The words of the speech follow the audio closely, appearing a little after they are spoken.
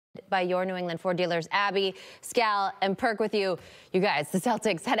by your New England Ford dealers. Abby, Scal, and Perk with you. You guys, the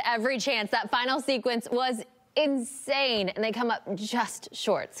Celtics had every chance. That final sequence was insane, and they come up just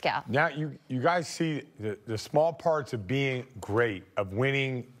short, Scal. Now you guys see the small parts of being great, of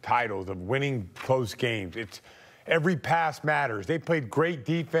winning titles, of winning close games. It's every pass matters. They played great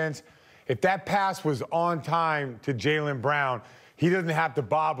defense. If that pass was on time to Jaylen Brown, he doesn't have to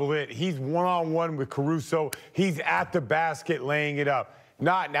bobble it. He's one-on-one with Caruso. He's at the basket laying it up.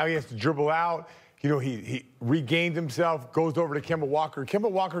 Not now he has to dribble out. You know, he regained himself, goes over to Kemba Walker.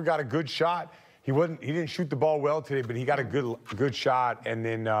 Kemba Walker got a good shot. He didn't shoot the ball well today, but he got a good shot. And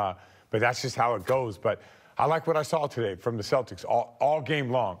then, but that's just how it goes. But I like what I saw today from the Celtics all game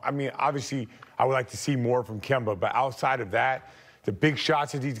long. I mean, obviously, I would like to see more from Kemba, but outside of that, the big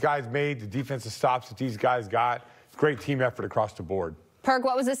shots that these guys made, the defensive stops that these guys got, great team effort across the board. Perk,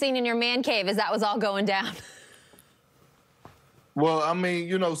 what was the scene in your man cave as that was all going down? Well, I mean,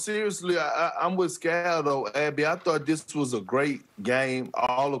 you know, seriously, I'm with Scal, though, Abby. I thought this was a great game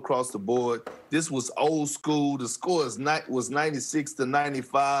all across the board. This was old school. The score was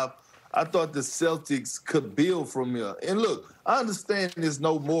 96-95. I thought the Celtics could build from here. And look, I understand there's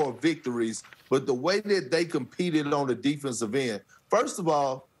no more victories, but the way that they competed on the defensive end, first of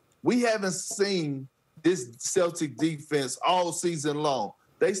all, we haven't seen this Celtic defense all season long.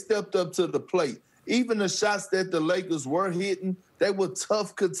 They stepped up to the plate. Even the shots that the Lakers were hitting, they were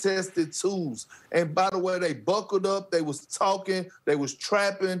tough, contested twos. And by the way, they buckled up. They was talking. They was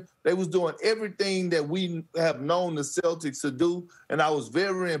trapping. They was doing everything that we have known the Celtics to do. And I was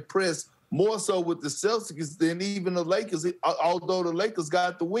very impressed, more so with the Celtics than even the Lakers, although the Lakers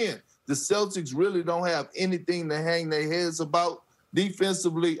got the win. The Celtics really don't have anything to hang their heads about.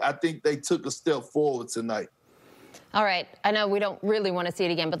 Defensively, I think they took a step forward tonight. All right, I know we don't really want to see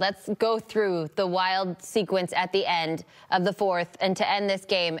it again, but let's go through the wild sequence at the end of the fourth and to end this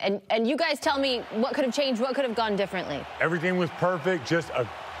game. And you guys tell me what could have changed, what could have gone differently. Everything was perfect, just a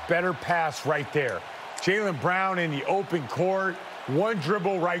better pass right there. Jaylen Brown in the open court, one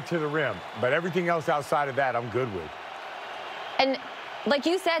dribble right to the rim. But everything else outside of that, I'm good with. And like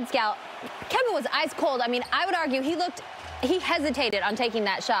you said, Scal, Kemba was ice cold. I mean, I would argue he hesitated on taking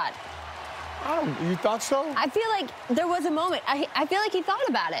that shot. You thought so? I feel like there was a moment. I feel like he thought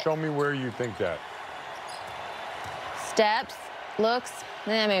about it. Show me where you think that. Steps, looks,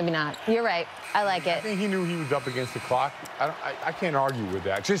 maybe not. You're right. I like it. I think he knew he was up against the clock. I can't argue with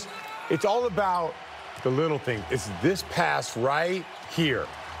that. Just, it's all about the little things. It's this pass right here.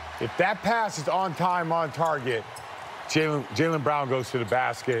 If that pass is on time, on target, Jaylen Brown goes to the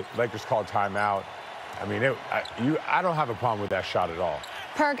basket. Lakers call timeout. I mean, I don't have a problem with that shot at all.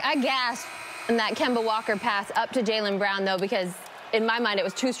 Perk, I gasped in that Kemba Walker pass up to Jaylen Brown, though, because in my mind it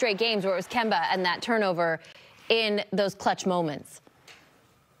was 2 straight games where it was Kemba and that turnover in those clutch moments.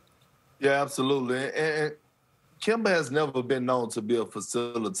 Yeah, absolutely. And Kemba has never been known to be a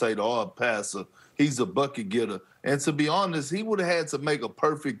facilitator or a passer. He's a bucket getter. And to be honest, he would have had to make a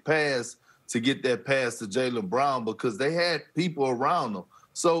perfect pass to get that pass to Jaylen Brown because they had people around him.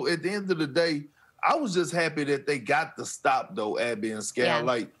 So at the end of the day, I was just happy that they got the stop, though, Abby and Scal. Yeah.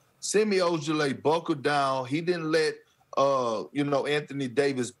 Like, Semi Ojeleye buckled down. He didn't let, Anthony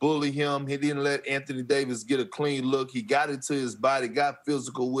Davis bully him. He didn't let Anthony Davis get a clean look. He got into his body, got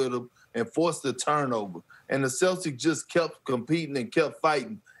physical with him, and forced the turnover. And the Celtics just kept competing and kept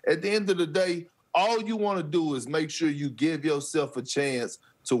fighting. At the end of the day, all you want to do is make sure you give yourself a chance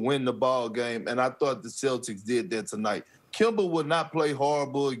to win the ball game, and I thought the Celtics did that tonight. Kemba would not play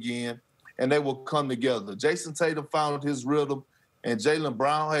horrible again, and they will come together. Jason Tatum found his rhythm, and Jaylen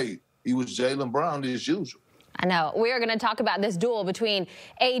Brown, hey, he was Jaylen Brown as usual. I know. We are going to talk about this duel between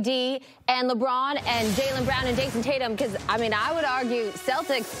AD and LeBron and Jaylen Brown and Jason Tatum because, I mean, I would argue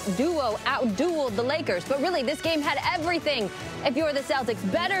Celtics duo out-dueled the Lakers. But really, this game had everything if you were the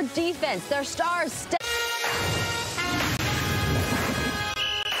Celtics. Better defense. Their stars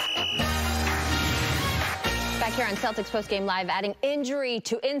Back here on Celtics Postgame Live, adding injury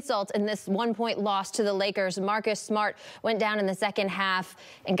to insult in this 1-point loss to the Lakers. Marcus Smart went down in the second half.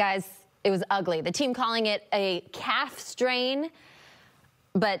 And, guys, it was ugly. The team calling it a calf strain.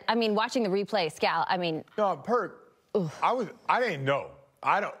 But, I mean, watching the replay, Scal, I mean. No, Perk, I didn't know.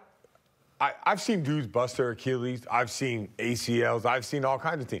 I've seen dudes bust their Achilles. I've seen ACLs. I've seen all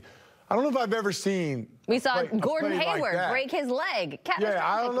kinds of things. I don't know if I've ever seen. We saw Gordon Hayward break his leg. Yeah,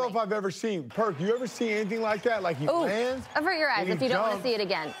 I don't know if I've ever seen. Perk, you ever seen anything like that? Like he lands? Avert your eyes if you don't want to see it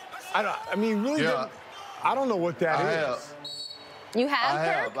again. I mean, really, I don't know what that is. You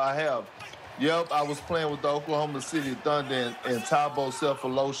have, Perk? I have. Yep, I was playing with the Oklahoma City Thunder, and Thabo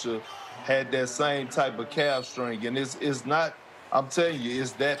Sefolosha had that same type of calf strain. And it's not I'm telling you,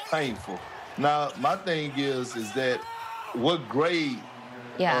 it's that painful. Now, my thing is that what grade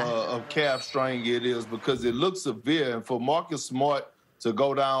of calf strain it is, because it looks severe. And for Marcus Smart to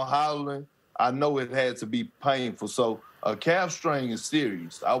go down hollering, I know it had to be painful. So a calf strain is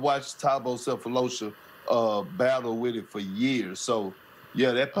serious. I watched Thabo Sefolosha battle with it for years. So,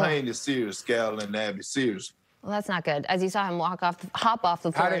 yeah, that pain is serious, Scal and Abby, serious. Well, that's not good. As you saw him hop off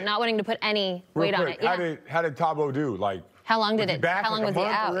the floor, not wanting to put any weight on it. Yeah. How did Thabo do? Like, how long did it? How long was he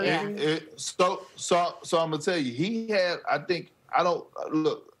out? Yeah. So I'm gonna tell you, he had. I think I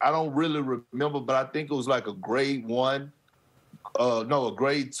don't really remember, but I think it was like a grade 1, a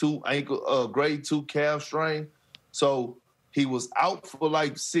grade 2 ankle, grade 2 calf strain. So he was out for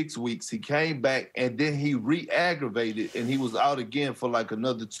like 6 weeks. He came back and then he re-aggravated, and he was out again for like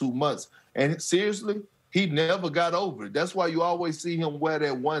another 2 months. And seriously, he never got over it. That's why you always see him wear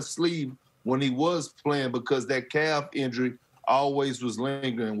that one sleeve when he was playing, because that calf injury always was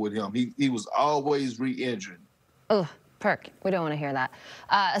lingering with him. He was always re-injuring. Oh, Perk, we don't want to hear that.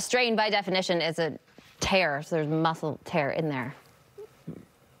 A strain, by definition, is a tear, so there's muscle tear in there.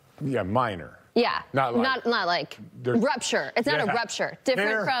 Yeah, minor. Yeah, not like rupture. It's not a rupture.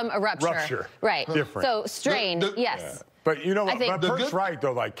 Different from a rupture. Rupture. Right. Different. So strain, yes. Yeah. But you know what? But Perk's right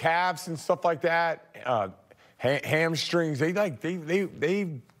though. Like calves and stuff like that, hamstrings.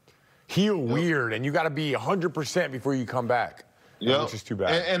 They heal weird, and you got to be 100% before you come back. Yeah, which is too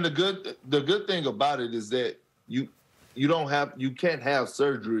bad. And the good thing about it is that you can't have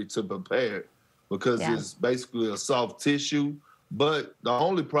surgery to prepare, because it's basically a soft tissue. But the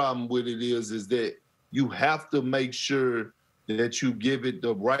only problem with it is that you have to make sure that you give it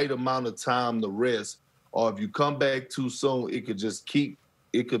the right amount of time to rest, or if you come back too soon, it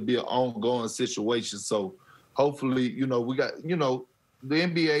could be an ongoing situation. So hopefully, we got, the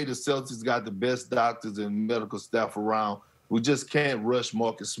NBA, the Celtics got the best doctors and medical staff around. We just can't rush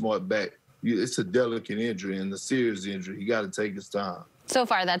Marcus Smart back. It's a delicate injury and a serious injury. He got to take his time. So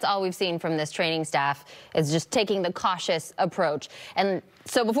far, that's all we've seen from this training staff, is just taking the cautious approach. And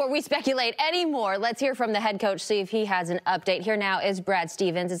so before we speculate anymore, let's hear from the head coach, see if he has an update. Here now is Brad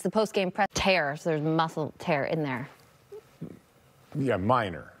Stevens. It's the post-game press tear, so there's muscle tear in there. Yeah,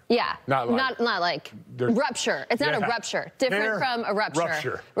 minor. Yeah, not like rupture. It's not a rupture. Different from a rupture.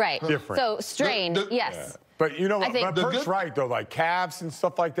 Rupture. Right. Different. So strain, yes. Yeah. But you know what? But Perk's right though. Like calves and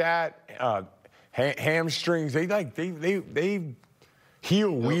stuff like that, hamstrings. They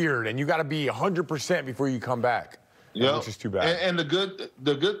heal weird, and you got to be 100% before you come back. Yeah, which is too bad. And the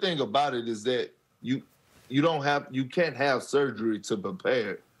good thing about it is that you can't have surgery to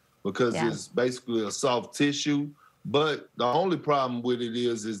prepare, because it's basically a soft tissue. But the only problem with it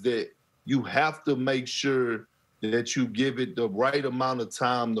is that you have to make sure that you give it the right amount of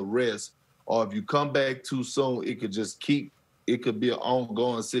time to rest, or if you come back too soon, it could be an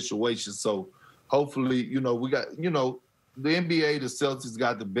ongoing situation. So hopefully, we got, the NBA, the Celtics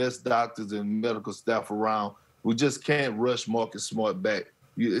got the best doctors and medical staff around. We just can't rush Marcus Smart back.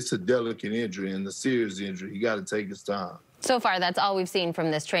 It's a delicate injury and a serious injury. He got to take his time. So far, that's all we've seen from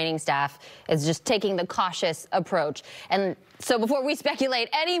this training staff, is just taking the cautious approach. And so before we speculate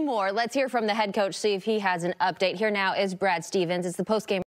anymore, let's hear from the head coach, see if he has an update. Here now is Brad Stevens. It's the post-game